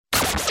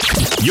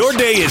Your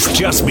day has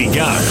just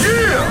begun.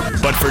 Yeah!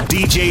 But for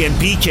DJ and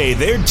PK,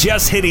 they're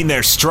just hitting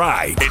their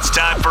stride. It's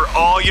time for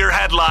all your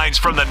headlines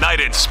from the night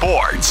in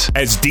sports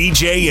as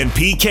DJ and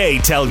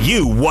PK tell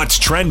you what's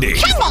trending.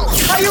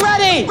 Are you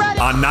ready?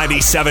 On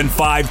 97.5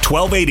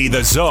 1280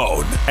 The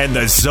Zone and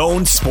The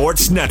Zone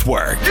Sports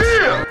Network.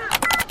 Yeah!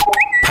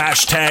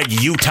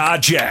 Hashtag Utah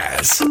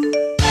Jazz.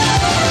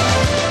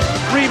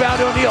 Rebound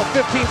to O'Neal,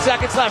 15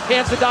 seconds left,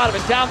 hands to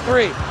Donovan, down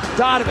 3.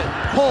 Donovan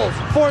pulls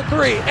for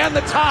 3, and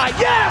the tie,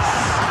 yes!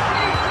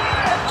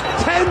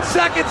 10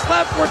 seconds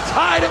left, we're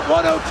tied at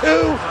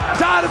 102.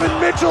 Donovan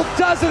Mitchell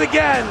does it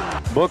again.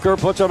 Booker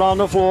puts it on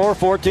the floor,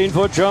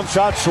 14-foot jump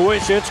shot,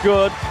 swish, it's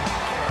good.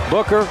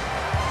 Booker,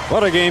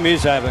 what a game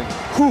he's having.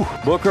 Whew.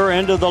 Booker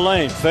into the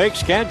lane,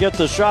 fakes, can't get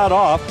the shot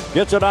off,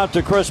 gets it out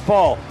to Chris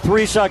Paul.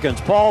 3 seconds,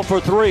 Paul for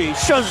 3,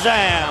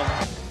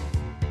 Shazam!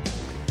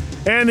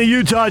 And the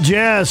Utah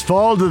Jazz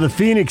fall to the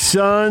Phoenix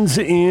Suns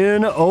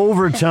in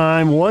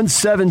overtime,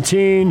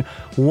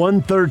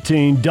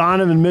 117-113.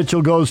 Donovan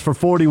Mitchell goes for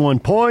 41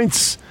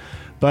 points,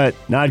 but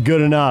not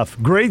good enough.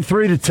 Great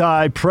 3 to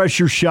tie,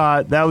 pressure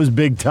shot, that was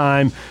big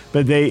time,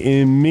 but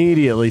they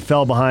immediately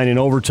fell behind in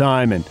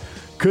overtime and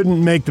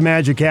couldn't make the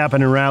magic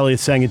happen and rally a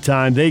second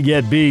time. They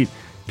get beat.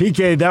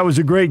 PK, that was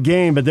a great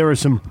game, but there were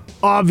some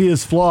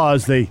obvious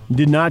flaws. They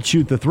did not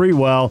shoot the 3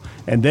 well,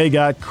 and they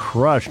got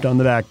crushed on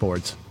the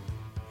backboards.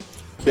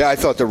 Yeah, I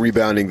thought the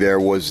rebounding there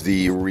was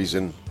the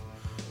reason,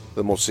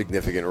 the most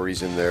significant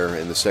reason there,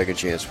 and the second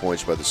chance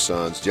points by the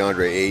Suns.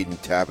 DeAndre Ayton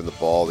tapping the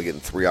ball, they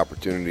getting 3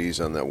 opportunities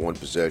on that one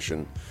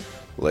possession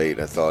late.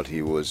 I thought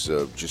he was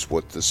just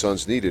what the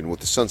Suns needed, and what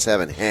the Suns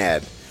haven't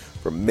had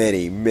for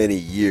many, many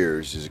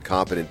years is a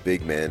competent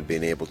big man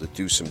being able to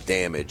do some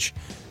damage.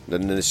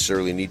 Doesn't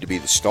necessarily need to be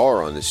the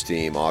star on this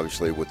team,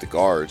 obviously, with the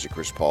guards,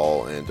 Chris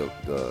Paul and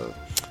I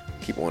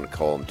keep wanting to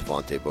call him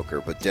Devontae Booker,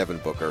 but Devin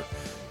Booker.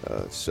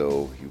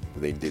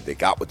 They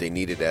got what they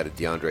needed out of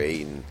DeAndre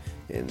Ayton.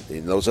 And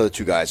those other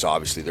 2 guys,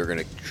 obviously, they're going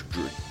to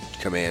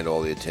command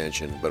all the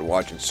attention. But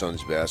watching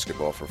Suns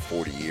basketball for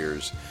 40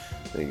 years,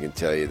 I can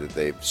tell you that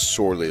they've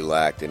sorely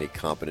lacked any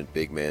competent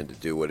big man to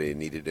do what they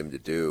needed him to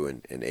do,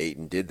 and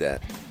Ayton did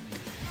that.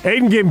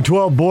 Ayton gave him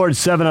 12 boards,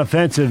 7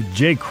 offensive.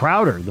 Jay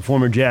Crowder, the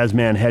former Jazz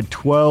man, had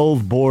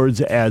 12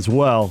 boards as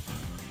well,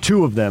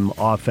 2 of them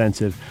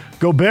offensive.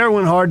 Gobert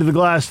went hard to the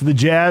glass for the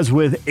Jazz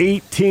with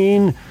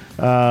 18,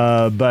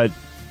 but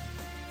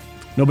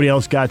nobody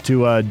else got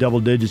to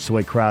double digits the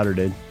way Crowder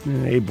did.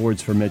 8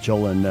 boards for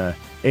Mitchell and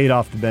 8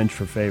 off the bench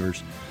for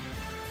Favors.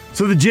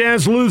 So the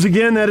Jazz lose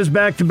again. That is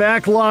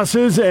back-to-back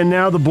losses, and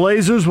now the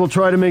Blazers will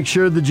try to make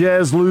sure the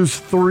Jazz lose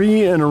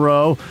 3 in a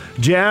row.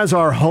 Jazz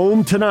are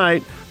home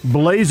tonight.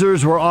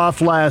 Blazers were off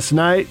last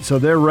night, so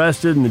they're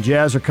rested, and the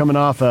Jazz are coming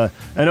off an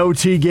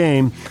OT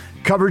game.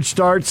 Coverage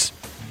starts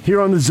here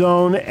on The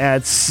Zone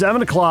at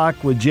 7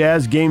 o'clock with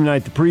Jazz Game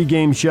Night, the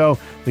pregame show.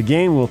 The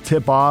game will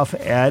tip off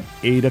at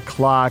 8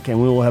 o'clock,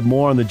 and we will have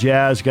more on the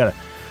Jazz. Got a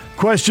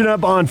question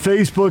up on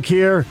Facebook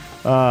here.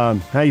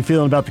 How you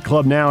feeling about the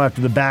club now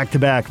after the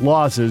back-to-back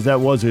losses?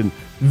 That was a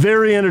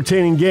very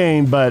entertaining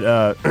game, but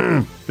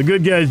the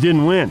good guys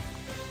didn't win.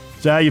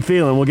 So how you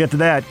feeling? We'll get to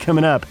that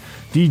coming up.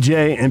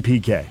 DJ and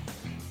PK.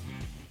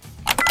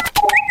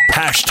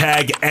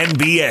 Hashtag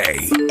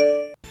NBA.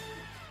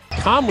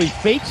 Conley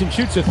fakes and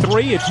shoots a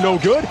 3. It's no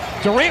good.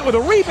 Durant with a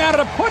rebound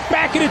and a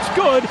putback, and it's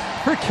good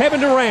for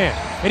Kevin Durant.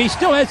 And he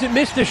still hasn't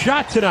missed a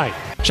shot tonight.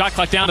 Shot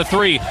clock down to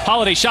 3.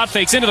 Holiday shot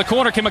fakes into the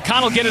corner. Can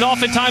McConnell get it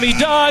off in time? He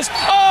does.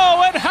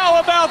 Oh, and how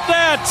about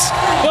that?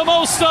 The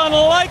most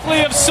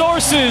unlikely of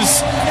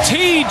sources,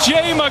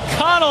 T.J.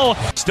 McConnell.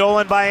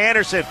 Stolen by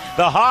Anderson.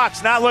 The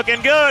Hawks not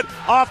looking good.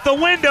 Off the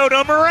window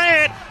to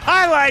Morant.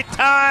 Highlight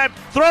time.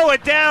 Throw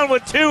it down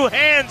with 2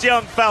 hands,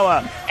 young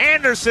fella.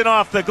 Anderson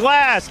off the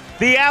glass.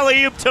 The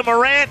alley-oop to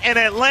Morant, and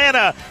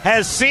Atlanta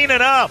has seen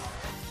enough.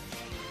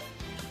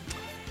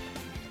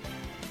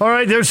 All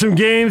right, there's some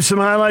games, some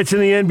highlights in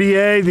the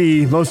NBA.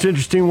 The most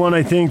interesting one,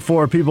 I think,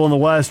 for people in the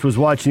West was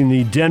watching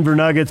the Denver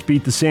Nuggets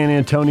beat the San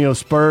Antonio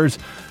Spurs.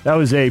 That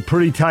was a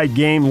pretty tight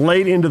game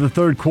late into the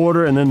third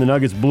quarter, and then the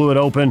Nuggets blew it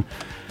open.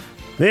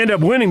 They end up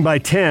winning by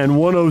 10,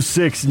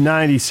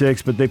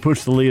 106-96, but they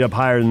pushed the lead up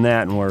higher than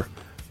that, and we're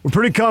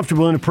pretty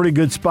comfortable in a pretty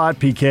good spot,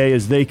 PK,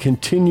 as they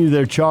continue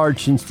their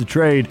charge since the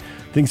trade.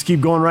 Things keep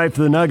going right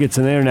for the Nuggets,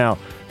 and they're now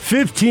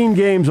 15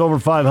 games over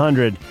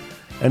 500.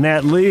 And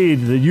that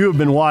lead that you have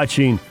been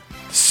watching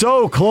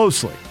so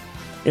closely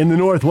in the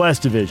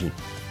Northwest Division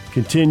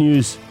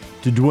continues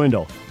to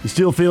dwindle. You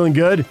still feeling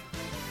good?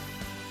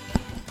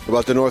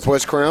 About the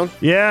Northwest Crown?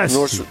 Yes.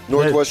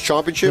 Northwest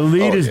Championship? The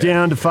lead is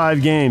down to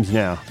 5 games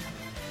now.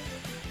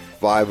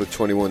 5 with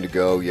 21 to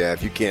go. Yeah,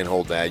 if you can't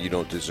hold that, you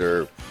don't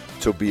deserve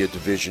to be a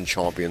division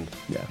champion.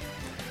 Yeah.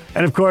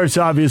 And, of course,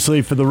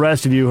 obviously, for the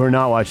rest of you who are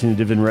not watching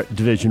the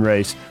division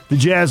race, the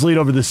Jazz lead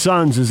over the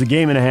Suns is a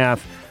game and a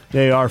half.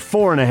 They are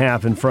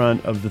 4.5 in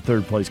front of the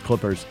third-place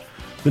Clippers.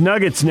 The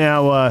Nuggets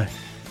now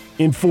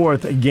in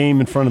fourth, a game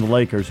in front of the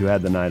Lakers, who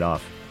had the night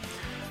off.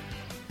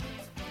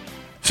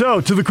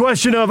 So, to the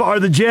question of, are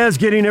the Jazz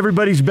getting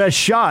everybody's best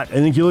shot? I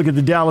think you look at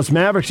the Dallas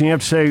Mavericks and you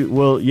have to say,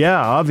 well, yeah,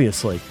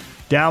 obviously.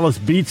 Dallas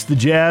beats the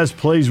Jazz,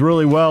 plays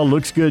really well,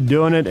 looks good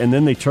doing it, and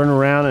then they turn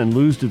around and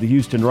lose to the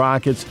Houston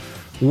Rockets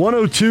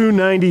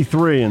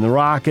 102-93, and the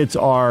Rockets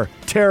are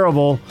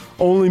terrible.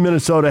 Only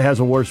Minnesota has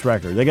a worse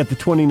record. They got the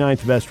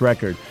 29th best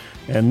record.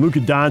 And Luka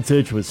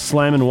Doncic was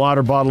slamming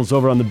water bottles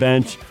over on the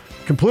bench,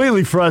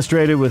 completely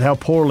frustrated with how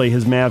poorly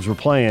his Mavs were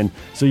playing.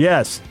 So,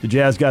 yes, the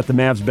Jazz got the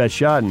Mavs' best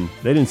shot, and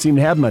they didn't seem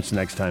to have much the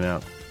next time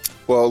out.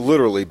 Well,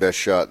 literally best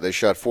shot. They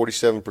shot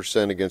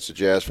 47% against the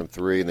Jazz from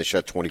three, and they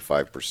shot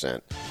 25%.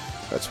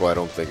 That's why I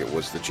don't think it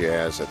was the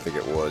Jazz. I think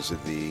it was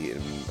the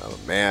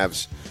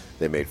Mavs.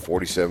 They made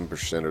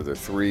 47% of their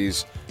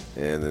threes,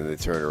 and then they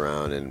turn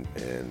around and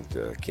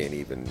can't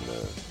even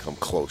come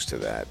close to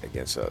that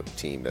against a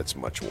team that's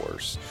much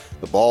worse.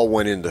 The ball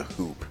went in the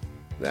hoop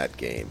that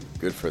game.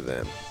 Good for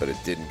them, but it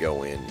didn't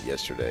go in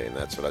yesterday, and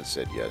that's what I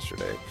said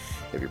yesterday.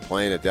 If you're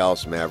playing at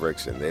Dallas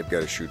Mavericks and they've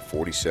got to shoot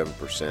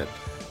 47%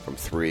 from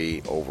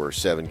three over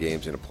 7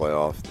 games in a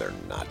playoff, they're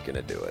not going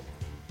to do it.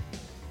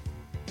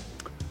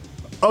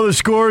 Other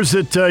scores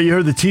that you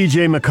heard, the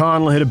T.J.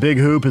 McConnell hit a big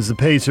hoop as the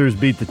Pacers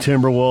beat the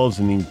Timberwolves,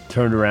 and he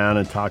turned around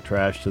and talked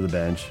trash to the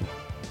bench.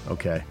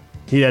 Okay.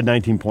 He had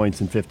 19 points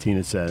and 15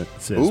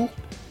 assists. Who?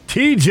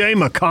 T.J.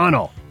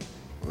 McConnell.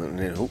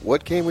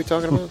 What game are we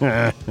talking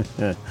about?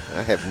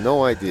 I have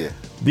no idea.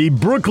 The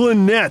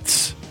Brooklyn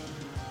Nets.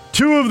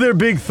 2 of their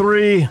big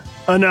 3,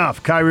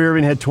 enough. Kyrie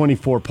Irving had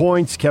 24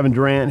 points. Kevin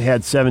Durant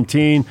had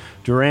 17.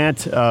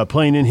 Durant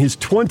playing in his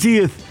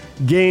 20th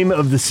game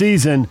of the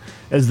season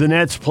as the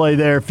Nets play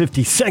their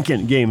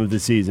 52nd game of the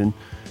season.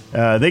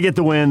 They get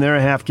the win. They're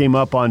a half game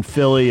up on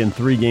Philly and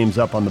 3 games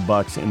up on the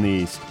Bucks in the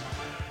East.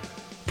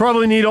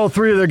 Probably need all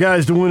 3 of their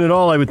guys to win it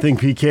all, I would think,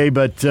 PK,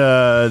 but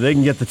they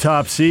can get the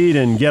top seed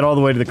and get all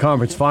the way to the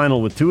conference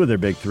final with 2 of their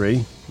big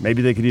 3.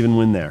 Maybe they could even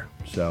win there.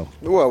 So,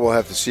 well, we'll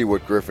have to see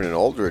what Griffin and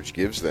Aldridge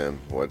gives them.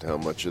 How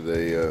much are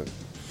they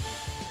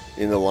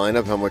in the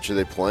lineup? How much are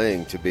they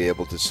playing to be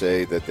able to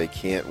say that they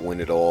can't win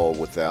it all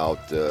without,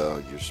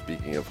 you're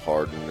speaking of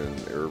Harden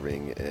and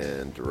Irving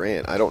and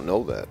Durant. I don't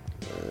know that.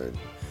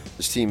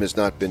 This team has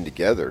not been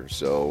together,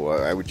 so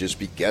I would just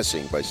be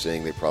guessing by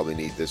saying they probably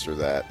need this or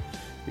that,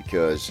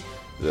 because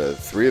the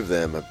 3 of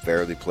them have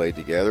barely played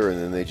together,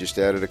 and then they just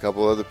added a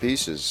couple other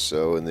pieces.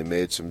 So, and they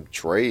made some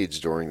trades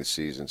during the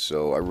season,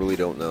 so I really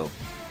don't know.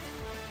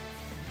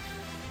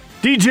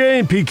 DJ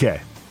and PK.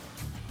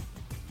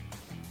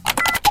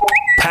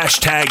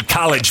 Hashtag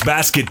college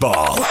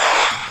basketball.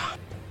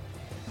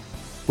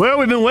 Well,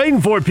 we've been waiting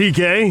for it,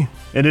 PK,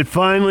 and it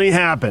finally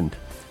happened.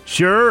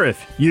 Sure,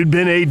 if you'd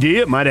been AD,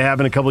 it might have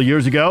happened a couple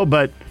years ago,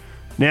 but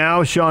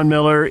now Sean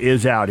Miller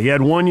is out. He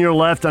had 1 year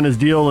left on his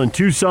deal in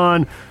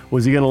Tucson.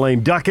 Was he going to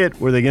lame duck it?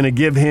 Were they going to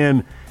give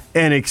him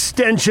an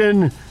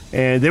extension?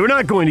 And they were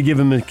not going to give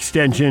him an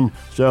extension,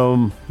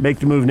 so make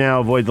the move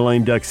now, avoid the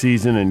lame duck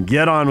season, and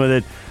get on with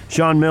it.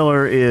 Sean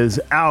Miller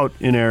is out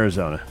in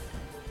Arizona.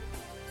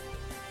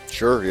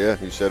 Sure, yeah,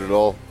 you said it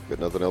all. Got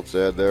nothing else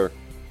to add there.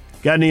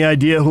 Got any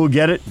idea who'll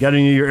get it? Got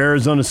any of your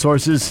Arizona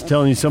sources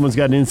telling you someone's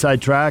got an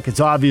inside track? It's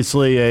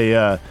obviously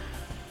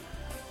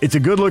it's a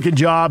good-looking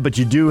job, but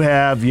you do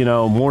have,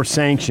 more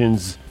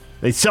sanctions.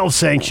 They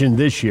self-sanctioned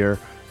this year,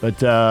 but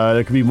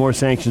there could be more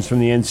sanctions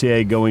from the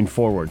NCAA going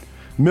forward.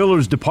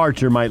 Miller's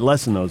departure might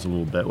lessen those a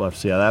little bit. We'll have to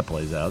see how that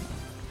plays out.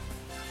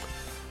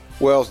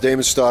 Well,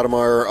 Damon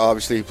Stoudemire,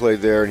 obviously he played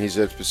there, and he's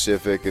at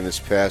Pacific. And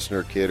this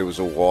Pastner kid, who was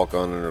a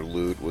walk-on under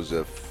Lute, was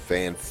a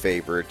fan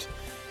favorite.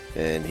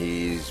 And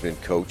he's been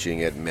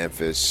coaching at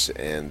Memphis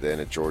and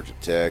then at Georgia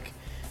Tech.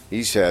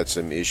 He's had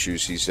some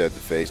issues he's had to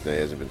face. Now, he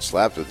hasn't been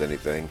slapped with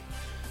anything.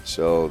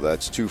 So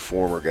that's 2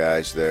 former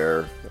guys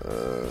there.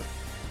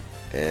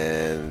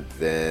 And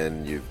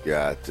then you've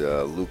got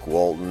Luke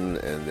Walton,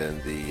 and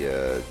then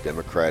the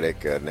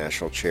Democratic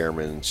National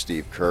Chairman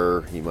Steve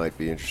Kerr. He might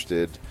be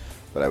interested,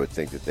 but I would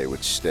think that they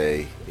would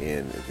stay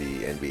in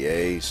the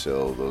NBA.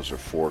 So those are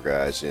 4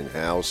 guys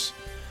in-house.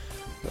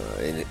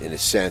 In a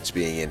sense,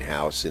 being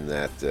in-house in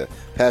that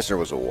Pastner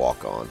was a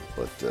walk-on,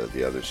 but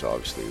the others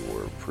obviously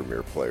were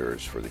premier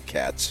players for the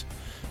Cats.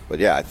 But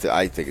yeah,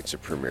 I think it's a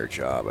premier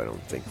job. I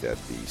don't think that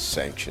the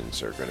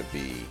sanctions are going to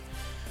be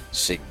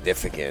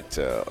significant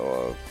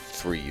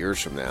 3 years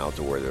from now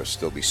to where they'll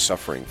still be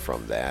suffering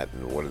from that.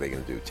 And what are they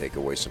going to do? Take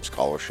away some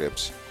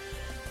scholarships?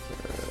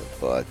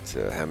 But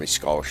how many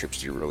scholarships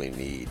do you really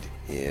need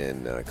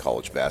in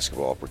college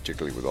basketball,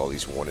 particularly with all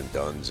these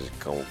one-and-dones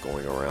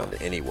going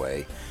around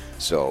anyway?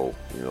 So,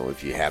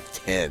 if you have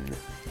 10,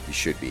 you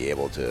should be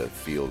able to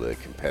field a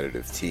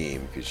competitive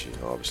team, because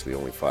obviously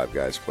only 5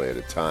 guys play at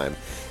a time,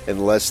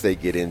 unless they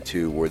get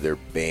into where they're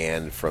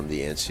banned from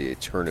the NCAA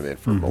tournament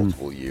for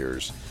multiple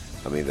years.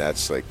 I mean,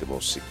 that's like the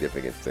most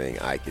significant thing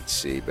I could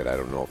see, but I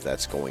don't know if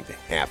that's going to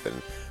happen,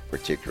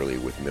 particularly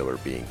with Miller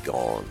being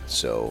gone.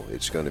 So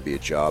it's going to be a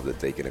job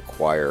that they can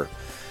acquire,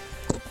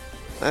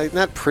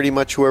 not pretty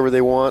much whoever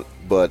they want,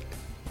 but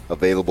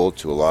available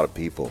to a lot of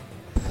people.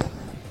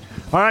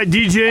 All right,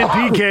 DJ and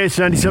PK, it's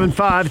 97.5,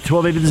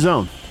 1280 The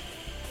Zone.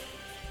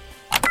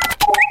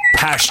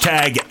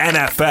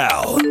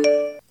 #NFL.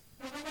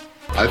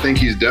 I think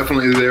he's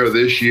definitely there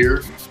this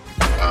year,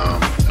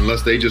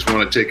 unless they just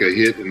want to take a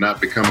hit and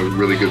not become a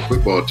really good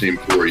football team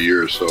for a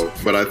year or so.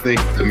 But I think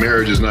the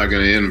marriage is not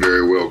going to end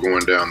very well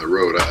going down the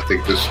road. I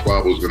think this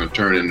squabble is going to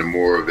turn into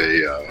more of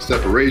a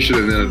separation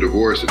and then a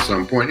divorce at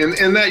some point.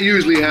 And that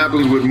usually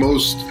happens with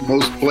most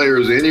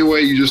players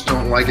anyway. You just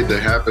don't like it to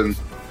happen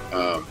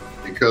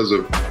because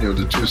of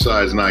the two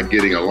sides not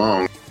getting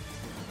along.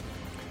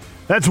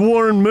 That's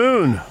Warren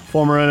Moon,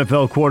 former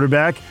NFL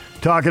quarterback,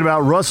 talking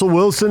about Russell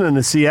Wilson and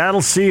the Seattle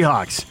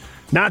Seahawks.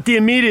 Not the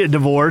immediate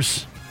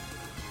divorce,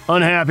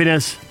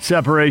 unhappiness,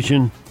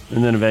 separation,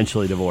 and then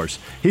eventually divorce.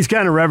 He's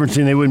kind of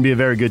referencing they wouldn't be a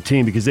very good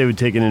team because they would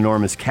take an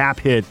enormous cap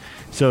hit.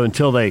 So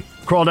until they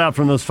crawled out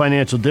from those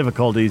financial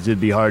difficulties,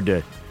 it'd be hard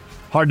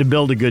to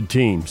build a good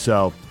team.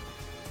 So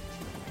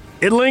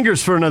it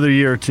lingers for another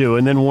year or two,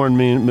 and then Warren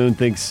Moon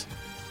thinks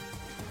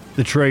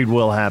the trade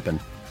will happen.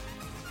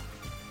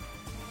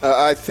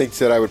 I think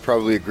that I would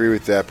probably agree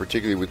with that,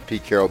 particularly with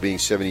Pete Carroll being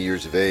 70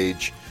 years of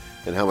age,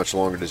 and how much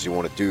longer does he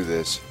want to do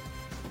this?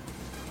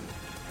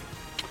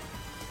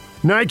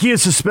 Nike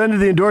has suspended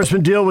the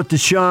endorsement deal with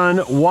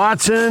Deshaun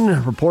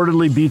Watson.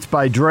 Reportedly, Beats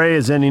by Dre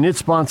is ending its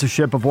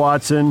sponsorship of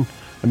Watson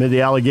amid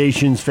the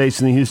allegations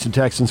facing the Houston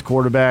Texans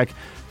quarterback.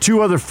 Two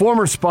other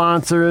former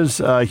sponsors,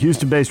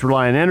 Houston-based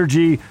Reliant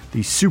Energy,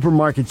 the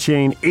supermarket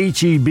chain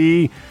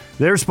H-E-B,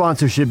 their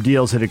sponsorship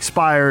deals had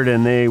expired,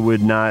 and they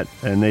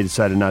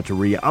decided not to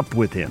re-up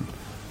with him.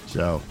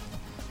 So,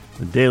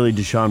 the daily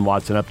Deshaun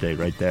Watson update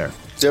right there.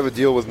 Does he have a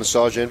deal with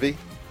Massage Envy?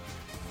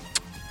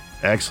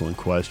 Excellent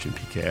question,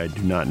 PK. I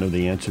do not know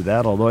the answer to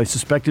that, although I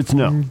suspect it's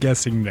no. I'm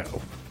guessing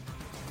no.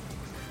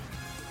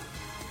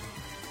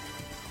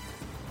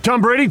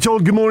 Tom Brady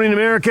told Good Morning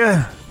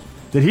America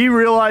that he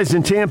realized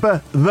in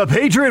Tampa the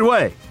Patriot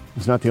way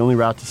is not the only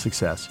route to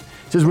success.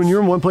 He says when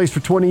you're in one place for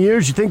 20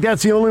 years, you think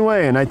that's the only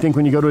way. And I think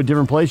when you go to a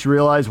different place, you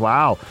realize,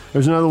 wow,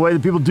 there's another way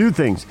that people do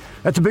things.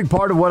 That's a big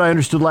part of what I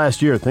understood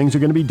last year. Things are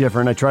going to be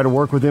different. I try to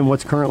work within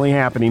what's currently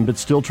happening, but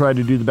still try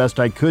to do the best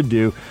I could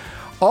do.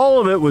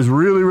 All of it was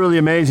really, really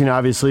amazing,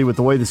 obviously, with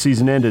the way the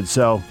season ended.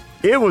 So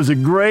it was a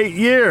great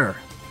year.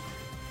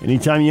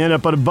 Anytime you end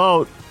up on a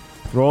boat,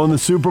 throwing the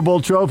Super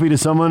Bowl trophy to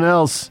someone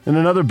else in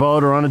another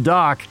boat or on a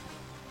dock,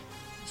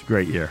 it's a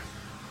great year.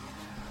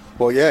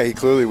 Well, yeah, he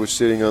clearly was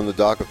sitting on the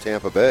dock of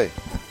Tampa Bay.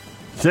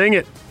 Sing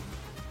it.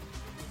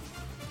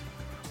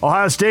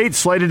 Ohio State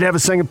slated to have a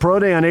second pro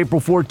day on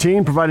April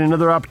 14, providing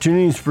other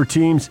opportunities for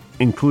teams,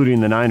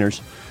 including the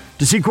Niners,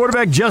 to see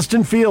quarterback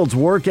Justin Fields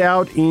work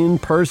out in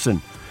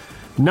person.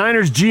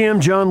 Niners GM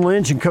John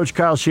Lynch and Coach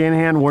Kyle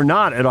Shanahan were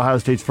not at Ohio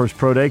State's first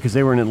pro day because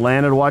they were in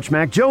Atlanta to watch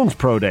Mac Jones'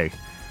 pro day.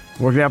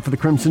 Working out for the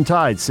Crimson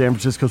Tide. San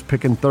Francisco's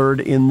picking third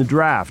in the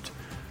draft.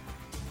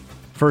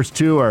 First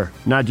two are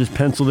not just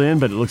penciled in,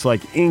 but it looks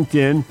like inked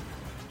in.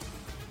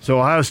 So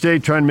Ohio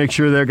State trying to make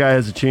sure their guy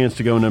has a chance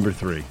to go number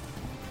 3.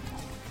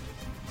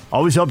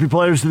 Always help your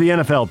players to the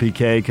NFL,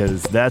 PK,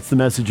 because that's the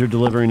message you're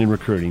delivering in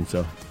recruiting.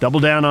 So double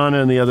down on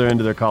it on the other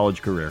end of their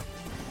college career.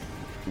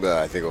 But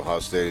I think Ohio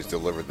State has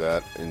delivered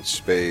that in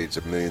spades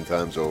a million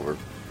times over.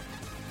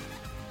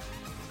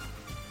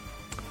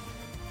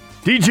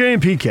 DJ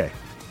and PK.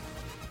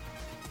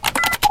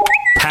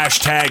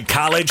 Hashtag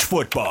college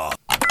football.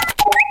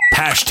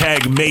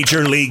 Hashtag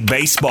Major League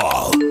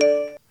Baseball.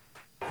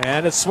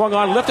 And it's swung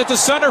on, lifted to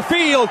center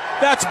field.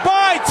 That's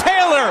by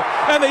Taylor.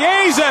 And the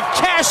A's have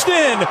cashed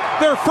in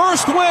their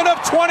first win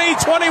of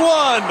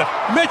 2021.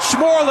 Mitch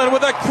Moreland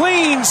with a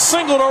clean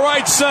single to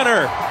right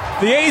center.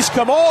 The A's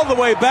come all the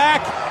way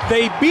back.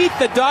 They beat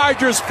the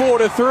Dodgers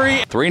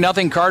 4-3.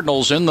 3-0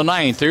 Cardinals in the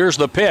ninth. Here's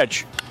the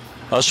pitch.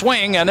 A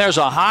swing, and there's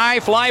a high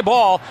fly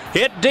ball.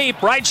 Hit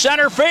deep, right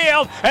center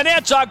field, and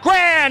it's a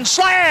grand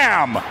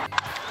slam!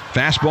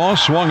 Fastball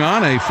swung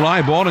on, a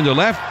fly ball into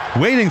left,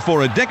 waiting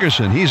for a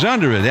Dickerson. He's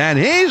under it, and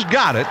he's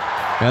got it,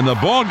 and the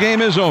ball game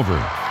is over.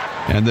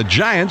 And the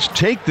Giants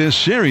take this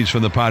series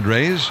from the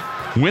Padres,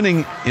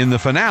 winning in the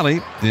finale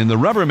in the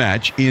rubber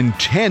match in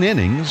 10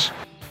 innings.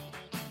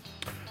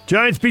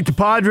 Giants beat the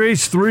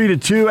Padres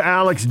 3-2.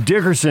 Alex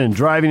Dickerson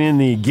driving in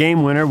the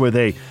game winner with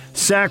a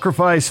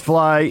sacrifice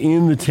fly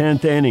in the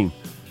 10th inning.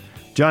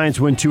 Giants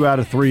win 2 out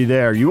of 3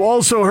 there. You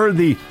also heard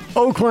the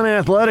Oakland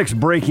Athletics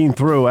breaking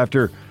through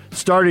after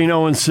starting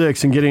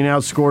 0-6 and getting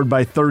outscored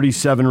by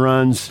 37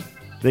 runs.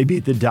 They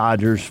beat the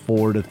Dodgers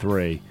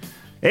 4-3.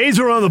 A's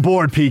are on the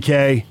board,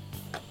 PK.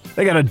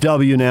 They got a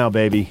W now,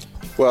 baby.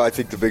 Well, I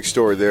think the big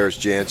story there is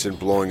Jansen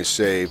blowing a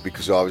save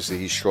because obviously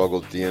he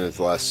struggled at the end of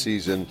the last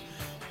season.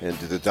 And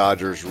do the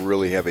Dodgers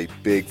really have a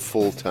big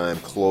full-time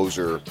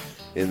closer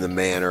in the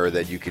manner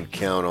that you can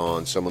count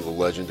on? Some of the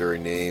legendary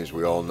names,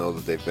 we all know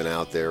that they've been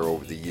out there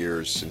over the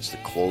years since the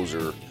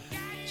closer.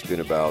 It's been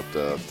about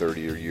 30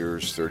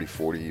 years, 30,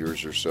 40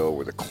 years or so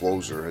where the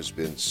closer has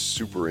been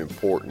super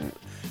important.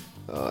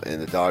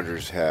 And the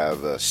Dodgers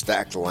have a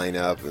stacked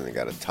lineup and they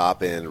got a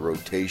top-end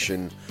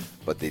rotation,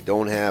 but they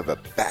don't have a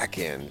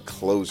back-end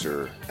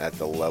closer at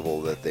the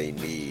level that they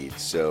need.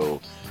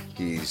 So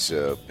He's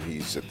I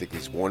think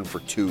he's 1 for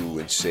 2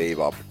 in save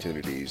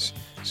opportunities.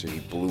 So he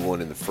blew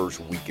one in the first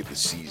week of the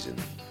season.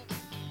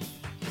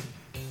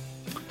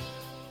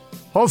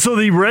 Also,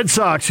 the Red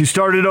Sox, who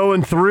started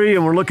 0-3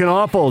 and were looking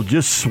awful,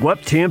 just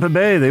swept Tampa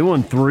Bay. They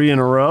won 3 in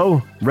a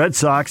row. Red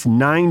Sox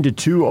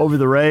 9-2 over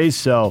the Rays.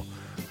 So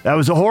that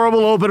was a horrible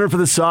opener for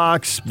the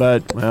Sox,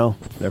 but, well,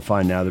 they're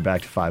fine now. They're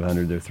back to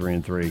 500. They're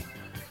 3-3.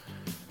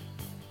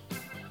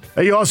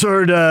 You also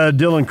heard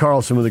Dylan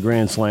Carlson with a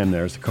grand slam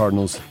there as the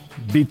Cardinals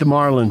beat the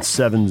Marlins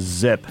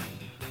 7-zip.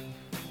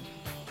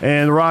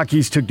 And the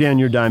Rockies took down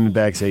your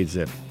Diamondbacks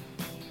 8-zip.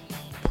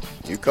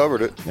 You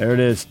covered it. There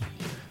it is.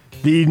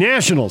 The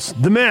Nationals,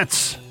 the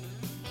Mets,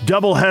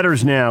 double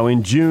headers now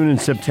in June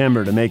and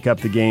September to make up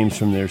the games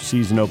from their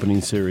season opening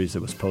series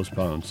that was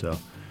postponed. So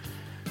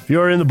if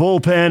you're in the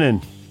bullpen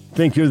and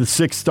think you're the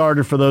sixth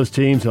starter for those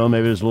teams, well,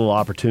 maybe there's a little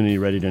opportunity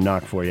ready to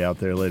knock for you out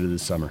there later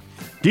this summer.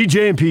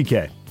 DJ and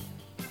PK.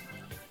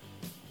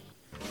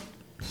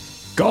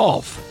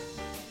 Golf.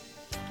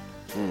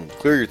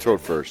 Clear your throat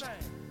first.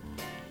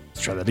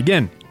 Let's try that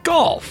again.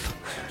 Golf.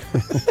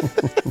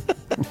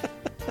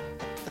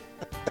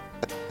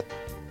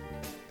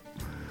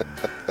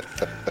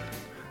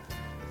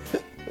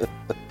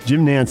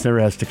 Jim Nance never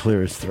has to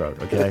clear his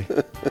throat, okay?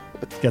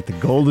 He's got the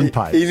golden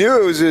pipes. He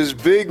knew it was his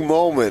big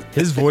moment.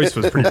 His voice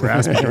was pretty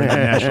raspy during the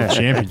national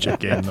championship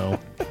game, though.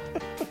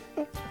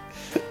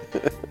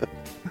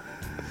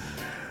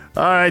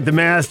 All right, the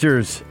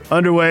Masters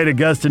underway at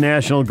Augusta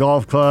National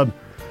Golf Club.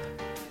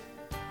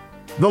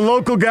 The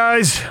local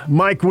guys,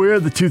 Mike Weir,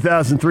 the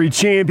 2003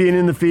 champion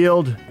in the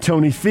field,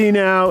 Tony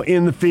Finau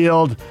in the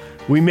field.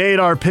 We made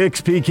our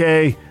picks,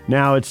 PK.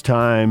 Now it's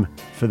time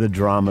for the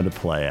drama to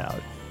play out.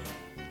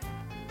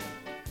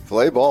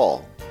 Play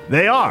ball.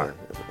 They are.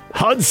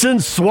 Hudson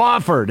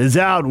Swafford is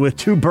out with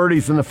 2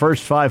 birdies in the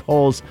first 5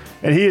 holes,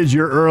 and he is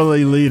your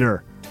early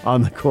leader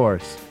on the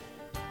course.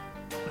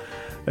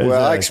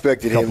 Well, I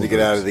expected him to get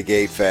out of the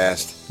gate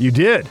fast. You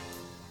did.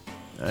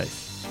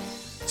 Nice.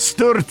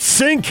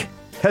 Sturtsink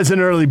has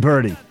an early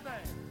birdie.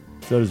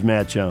 So does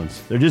Matt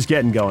Jones. They're just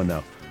getting going,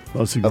 though. I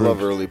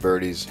love early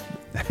birdies.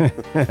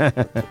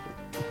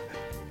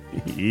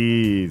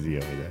 Easy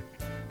over there.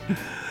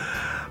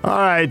 All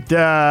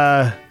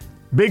right.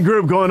 Big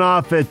group going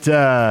off at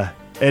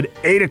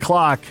 8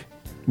 o'clock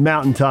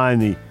Mountain Time.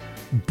 The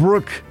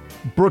Brooks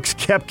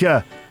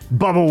Koepka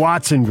Bubba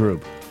Watson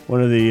group.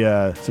 One of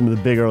the some of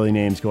the big early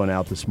names going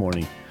out this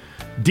morning.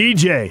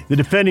 DJ, the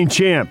defending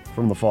champ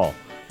from the fall,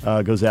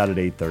 goes out at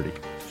 8:30.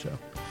 So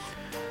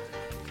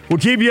we'll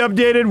keep you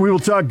updated. We will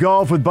talk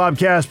golf with Bob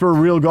Casper,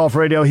 Real Golf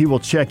Radio. He will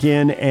check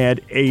in at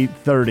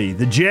 8:30.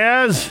 The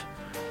Jazz,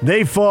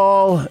 they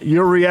fall.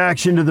 Your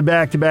reaction to the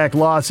back-to-back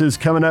losses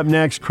coming up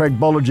next. Craig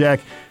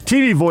Bolerjack,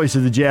 TV voice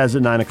of the Jazz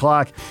at 9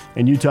 o'clock.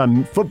 And Utah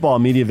football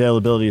media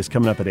availability is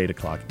coming up at 8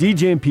 o'clock.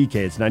 DJ and PK,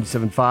 it's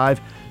 97.5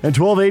 and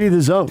 1280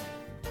 The Zone.